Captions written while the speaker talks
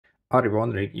Are you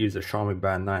wondering if the Xiaomi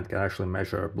Band 9 can actually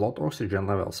measure blood oxygen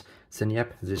levels? Then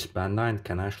yep, this Band 9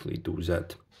 can actually do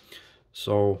that.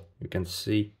 So you can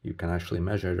see you can actually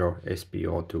measure your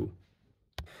SpO2.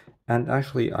 And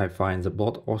actually I find the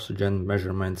blood oxygen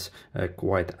measurements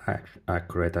quite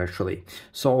accurate actually.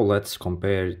 So let's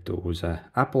compare it to the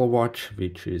Apple Watch,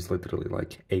 which is literally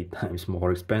like 8 times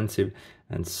more expensive,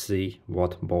 and see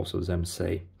what both of them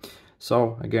say.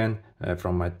 So again,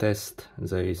 from my test,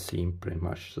 they seem pretty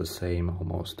much the same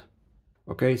almost.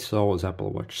 Okay, so the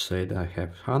Apple Watch said I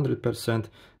have 100%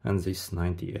 and this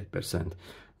 98%.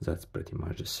 That's pretty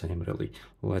much the same really.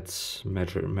 Let's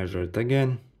measure it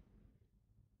again.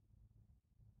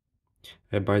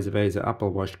 By the way, the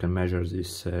Apple Watch can measure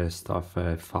this stuff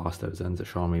faster than the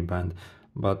Xiaomi Band,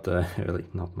 but really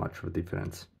not much of a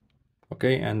difference.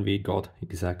 Okay, and we got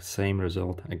exact same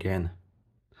result again.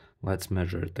 Let's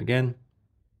measure it again.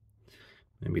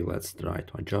 Maybe let's try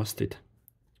to adjust it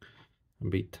a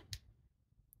bit.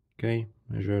 Okay,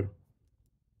 measure.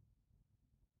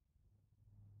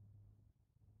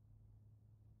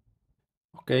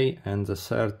 Okay, and the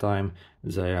third time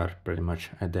they are pretty much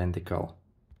identical.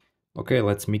 Okay,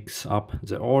 let's mix up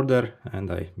the order, and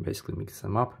I basically mix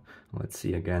them up. Let's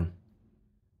see again.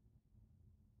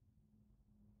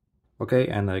 Okay,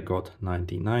 and I got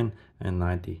 99 and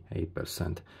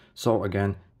 98%. So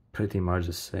again, pretty much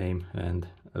the same, and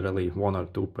really 1 or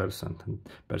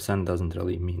 2% doesn't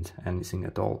really mean anything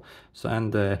at all. So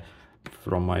and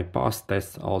from my past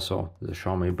tests also, the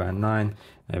Xiaomi Band 9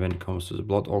 when it comes to the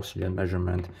blood oxygen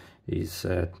measurement is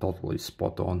totally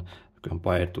spot on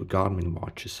compared to Garmin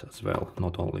watches as well,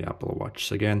 not only Apple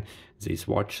Watches. Again, these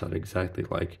watches are exactly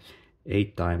like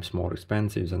 8 times more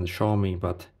expensive than the Xiaomi,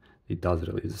 but it does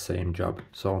really the same job.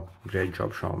 So great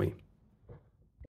job, Xiaomi.